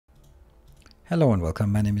Hello and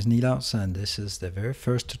welcome, my name is Nilaus and this is the very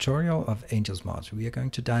first tutorial of Angels Mods. We are going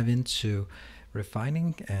to dive into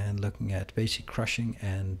refining and looking at basic crushing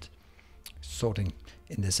and sorting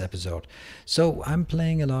in this episode. So I'm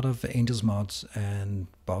playing a lot of Angels Mods and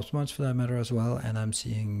Bob's Mods for that matter as well, and I'm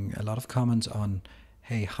seeing a lot of comments on,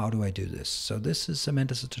 hey, how do I do this? So this is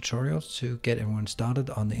meant as a tutorial to get everyone started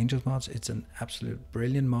on the Angels Mods. It's an absolute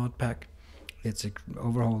brilliant mod pack. It's an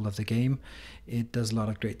overhaul of the game. It does a lot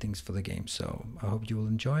of great things for the game, so I hope you will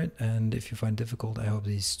enjoy it, and if you find it difficult, I hope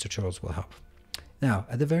these tutorials will help. Now,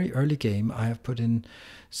 at the very early game, I have put in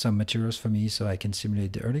some materials for me so I can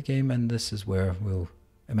simulate the early game, and this is where we'll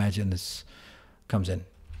imagine this comes in.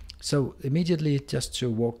 So immediately, just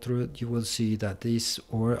to walk through it, you will see that these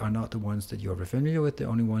ore are not the ones that you're familiar with. The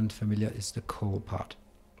only one familiar is the coal part.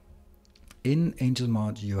 In Angels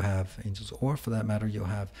Mod, you have Angels ore, for that matter, you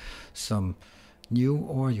have some new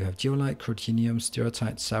ore. You have geolite, cruthenium,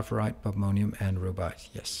 stereotyte, sapphirite, bobmonium, and rubite.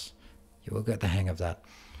 Yes, you will get the hang of that.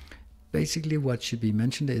 Basically, what should be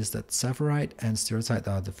mentioned is that sapphirite and stereotyte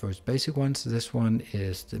are the first basic ones. This one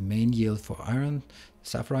is the main yield for iron,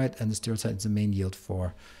 sapphirite, and the stereotyte is the main yield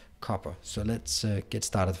for copper. So let's get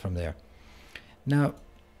started from there. Now,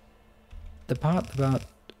 the part about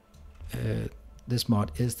this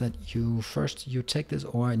mod is that you take this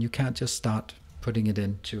ore and you can't just start putting it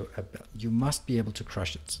into a belt. You must be able to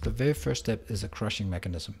crush it. So the very first step is a crushing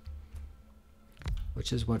mechanism,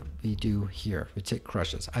 which is what we do here. We take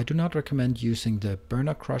crushers. I do not recommend using the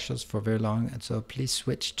burner crushers for very long, and so please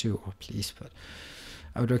switch to, but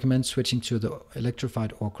I would recommend switching to the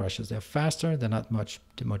electrified ore crushers. They're faster, they're not much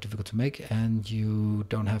more difficult to make, and you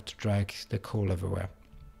don't have to drag the coal everywhere.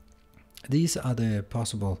 These are the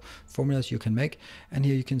possible formulas you can make, and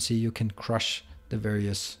here you can see you can crush the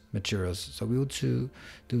various materials. So we will do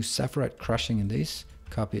sapphirite crushing in these,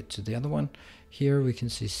 copy it to the other one. Here we can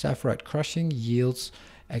see sapphirite crushing yields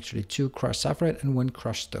actually 2 crushed sapphirite and 1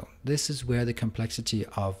 crushed stone. This is where the complexity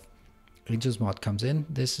of Angels Mod comes in.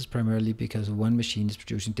 This is primarily because one machine is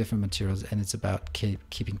producing different materials and it's about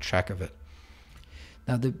keeping track of it.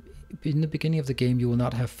 Now, in the beginning of the game, you will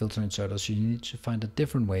not have filter inserters, so you need to find a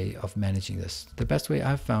different way of managing this. The best way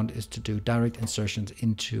I've found is to do direct insertions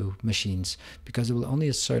into machines, because it will only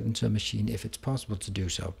insert into a machine if it's possible to do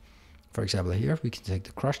so. For example, here we can take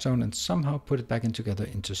the crushed stone and somehow put it back in together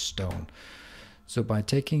into stone. So by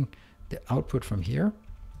taking the output from here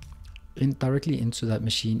directly into that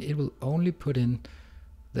machine, it will only put in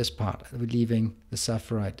this part, leaving the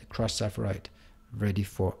sapphirite, the crushed sapphirite, ready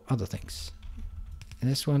for other things. In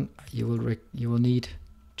this one, you will need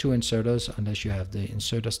 2 inserters unless you have the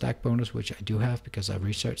inserter stack bonus, which I do have because I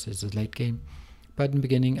researched this is late game. But in the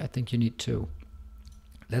beginning, I think you need 2.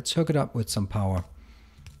 Let's hook it up with some power.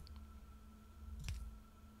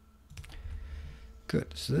 Good,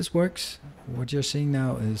 so this works. What you're seeing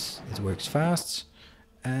now is it works fast,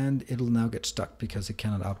 and it'll now get stuck because it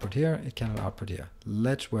cannot output here, it cannot output here.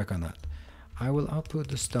 Let's work on that. I will output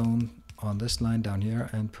the stone on this line down here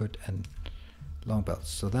and put an long belt,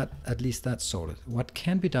 so that at least that's sorted. What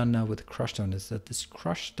can be done now with the crushed stone is that this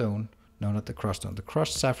crushed stone, no, not the crushed stone, the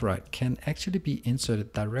crushed sapphirite can actually be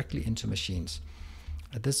inserted directly into machines.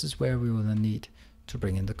 And this is where we will then need to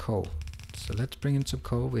bring in the coal. So let's bring in some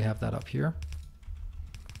coal. We have that up here.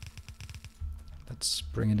 Let's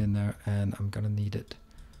bring it in there, and I'm gonna need it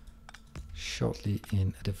shortly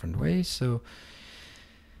in a different way. So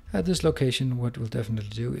at this location, what we'll definitely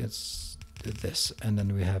do is this, and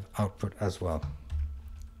then we have output as well.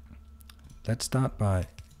 Let's start by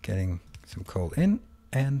getting some coal in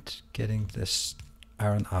and getting this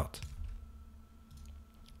iron out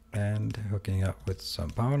and hooking up with some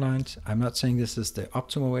power lines. I'm not saying this is the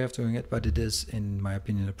optimal way of doing it, but it is, in my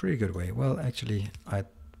opinion, a pretty good way. Well, actually, I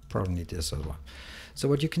probably need this as well. So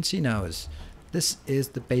what you can see now is this is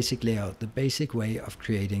the basic layout, the basic way of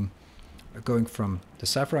creating, going from the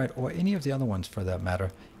sapphirite or any of the other ones for that matter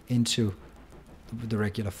into the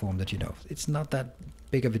regular form that you know. It's not that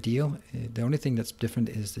big of a deal. The only thing that's different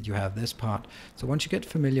is that you have this part. So once you get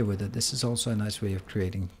familiar with it, this is also a nice way of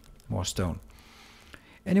creating more stone.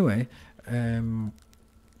 Anyway,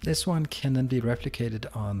 this one can then be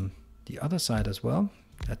replicated on the other side as well.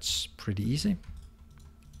 That's pretty easy.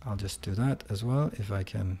 I'll just do that as well if I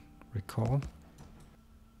can recall.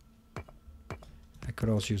 I could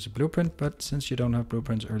also use a blueprint, but since you don't have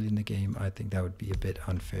blueprints early in the game, I think that would be a bit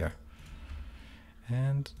unfair.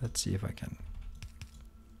 And let's see if I can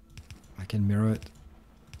mirror it.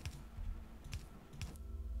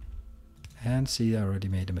 And see, I already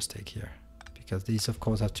made a mistake here, because these of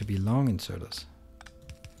course have to be long inserters.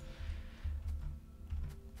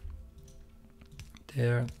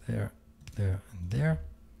 There, there, there, and there.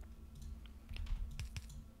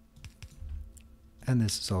 And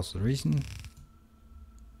this is also the reason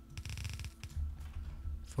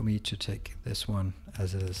for me to take this one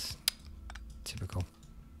as it is typical.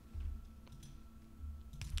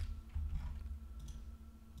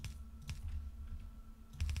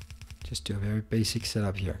 Just do a very basic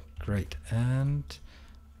setup here. Great. And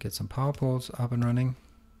get some power poles up and running.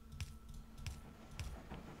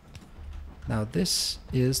 Now this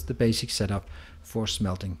is the basic setup for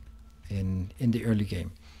smelting in the early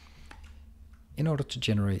game. In order to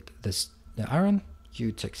generate the iron,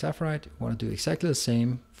 you take sapphirite. You want to do exactly the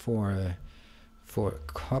same for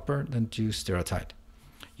copper, then do stereotype.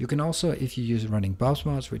 You can also, if you use running Bob's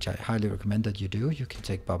mods, which I highly recommend that you do, you can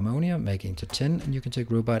take bobmonia, make it into tin, and you can take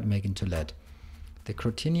rubite, make it into lead. The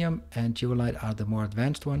crotinium and duolite are the more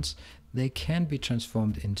advanced ones. They can be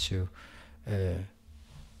transformed into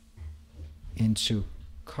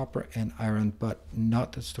copper and iron, but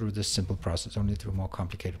not through this simple process, only through a more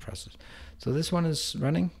complicated process. So this one is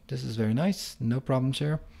running. This is very nice, no problems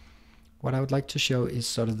here. What I would like to show is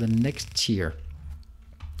sort of the next tier.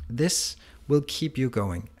 This will keep you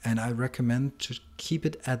going, and I recommend to keep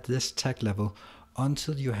it at this tech level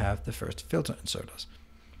until you have the first filter inserters.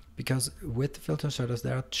 Because with the filter inserters,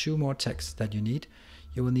 there are 2 more techs that you need.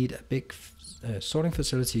 You will need a big sorting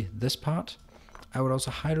facility, this part. I would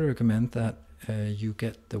also highly recommend that you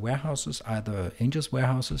get the warehouses, either Angel's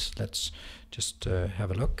warehouses. Let's just have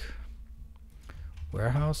a look.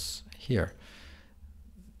 Warehouse here.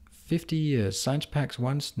 50 science packs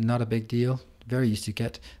once, not a big deal. Very easy to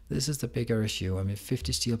get. This is the bigger issue. I mean,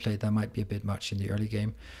 50 steel plate, that might be a bit much in the early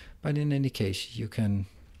game. But in any case, you can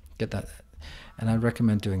get that. And I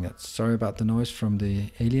recommend doing that. Sorry about the noise from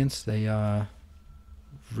the aliens. They are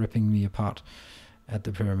ripping me apart at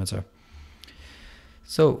the perimeter.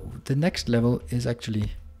 So the next level is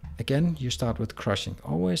actually, again, you start with crushing.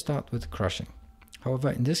 Always start with crushing. However,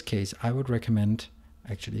 in this case, I would recommend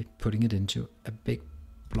actually putting it into a big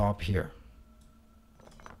blob here.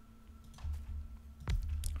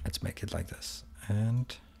 Let's make it like this.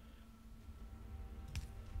 And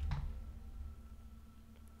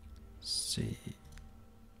see.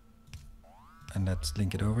 And let's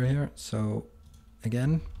link it over here. So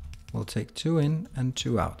again, we'll take 2 in and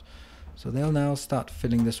 2 out. So they'll now start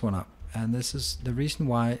filling this one up. And this is the reason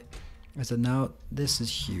why is that now this is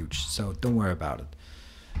huge. So don't worry about it.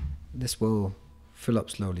 This will fill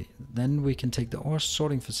up slowly. Then we can take the ore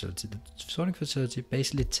sorting facility. The sorting facility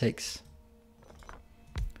basically takes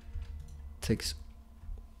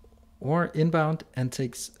ore inbound and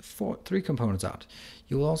takes 3 components out.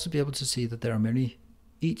 You will also be able to see that there are many.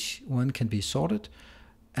 Each one can be sorted,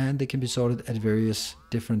 and they can be sorted at various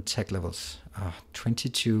different tech levels.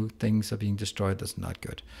 22 things are being destroyed. That's not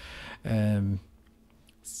good.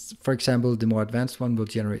 For example, the more advanced one will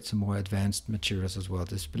generate some more advanced materials as well.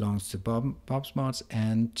 This belongs to Bob's mods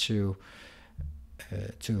and to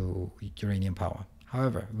uranium power.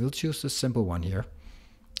 However, we'll choose the simple one here,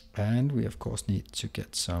 and we of course need to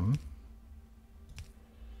get some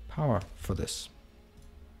power for this.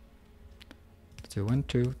 Let's do 1,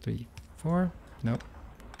 2, 3, 4. Nope.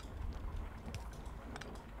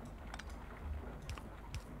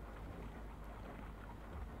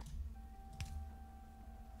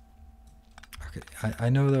 Okay, I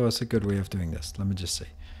know there was a good way of doing this. Let me just say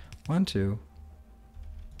 1, 2.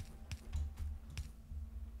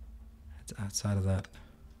 It's outside of that.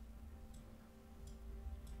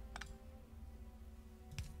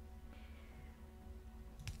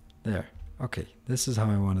 There. Okay, this is how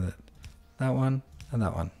I wanted it. That one and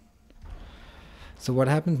that one. So what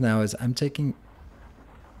happens now is I'm taking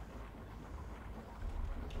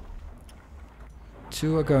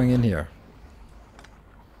 2 are going in here.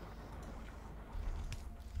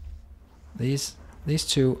 These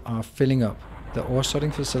 2 are filling up the ore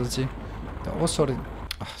sorting facility. The ore sorting,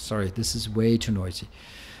 oh, sorry, this is way too noisy.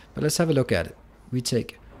 But let's have a look at it. We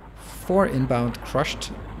take 4 inbound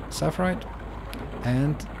crushed sapphirite,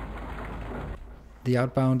 and the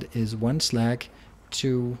outbound is 1 slag,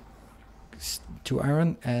 2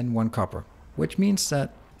 iron, and 1 copper. Which means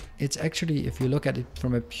that it's actually, if you look at it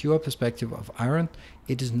from a pure perspective of iron,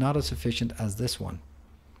 it is not as efficient as this one.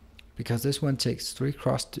 Because this one takes 3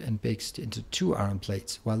 crushed and bakes into 2 iron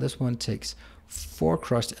plates, while this one takes 4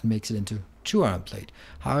 crushed and makes it into 2 iron plate.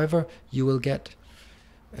 However, you will get,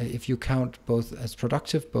 if you count both as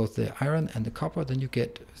productive, both the iron and the copper, then you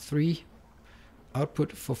get 3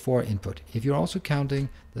 output for 4 input. If you're also counting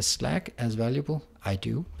the slag as valuable, I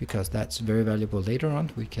do, because that's very valuable later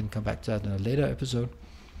on. We can come back to that in a later episode.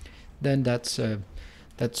 Then that's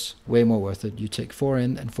way more worth it. You take 4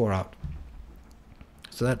 in and 4 out.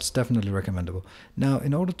 So that's definitely recommendable. Now,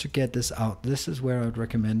 in order to get this out, this is where I would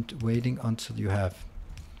recommend waiting until you have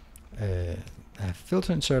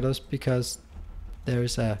filter inserters, because there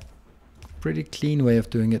is a pretty clean way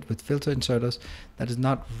of doing it with filter inserters that is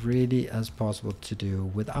not really as possible to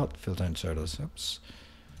do without filter inserters. Oops.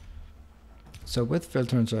 So with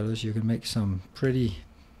filter inserters you can make some pretty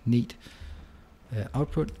neat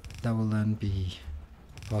output that will then be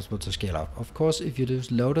possible to scale out. Of course, if you use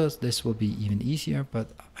loaders, this will be even easier, but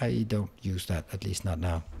I don't use that, at least not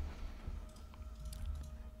now.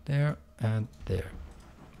 There and there.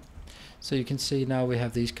 So you can see now we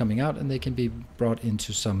have these coming out, and they can be brought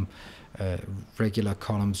into some regular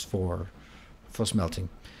columns for smelting.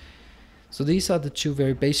 So these are the two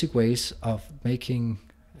very basic ways of making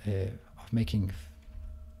the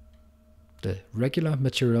regular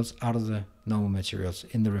materials out of the normal materials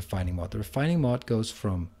in the refining mod. The refining mod goes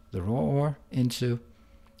from the raw ore into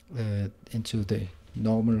the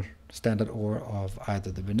normal standard ore of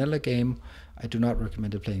either the vanilla game. I do not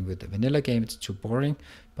recommend playing with the vanilla game, it's too boring,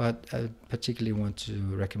 but I particularly want to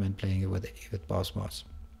recommend playing it with boss mods.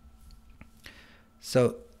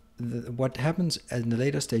 So what happens in the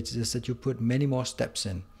later stages is that you put many more steps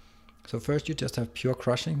in. So first you just have pure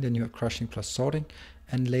crushing, then you have crushing plus sorting,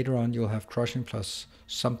 and later on you'll have crushing plus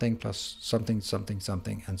something,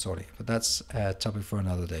 and sorting. But that's a topic for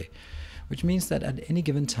another day. Which means that at any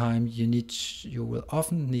given time you will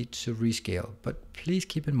often need to rescale. But please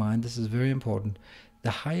keep in mind, this is very important,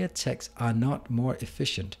 the higher techs are not more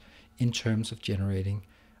efficient in terms of generating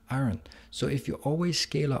iron. So if you always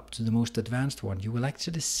scale up to the most advanced one, you will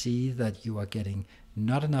actually see that you are getting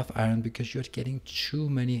not enough iron because you're getting too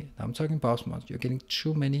many, I'm talking boss mods, you're getting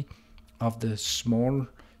too many of the small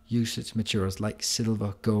usage materials like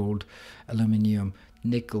silver, gold, aluminium,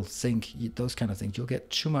 nickel, zinc, those kind of things. You'll get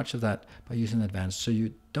too much of that by using advanced. So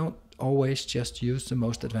you don't always just use the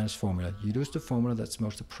most advanced formula. You use the formula that's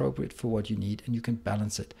most appropriate for what you need, and you can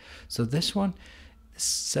balance it. So this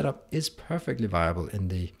setup is perfectly viable in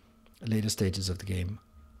the later stages of the game.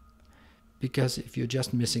 Because if you're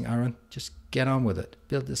just missing iron, just get on with it.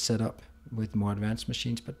 Build this setup with more advanced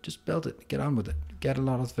machines, but just build it, get on with it. Get a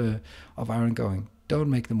lot of iron going. Don't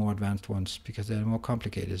make the more advanced ones because they're more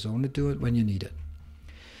complicated. So only do it when you need it.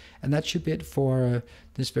 And that should be it for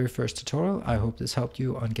this very first tutorial. I hope this helped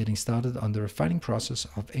you on getting started on the refining process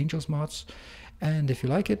of Angels mods. And if you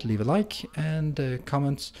like it, leave a like and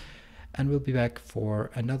comments. And we'll be back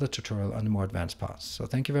for another tutorial on the more advanced parts. So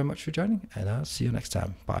thank you very much for joining, and I'll see you next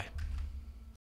time. Bye.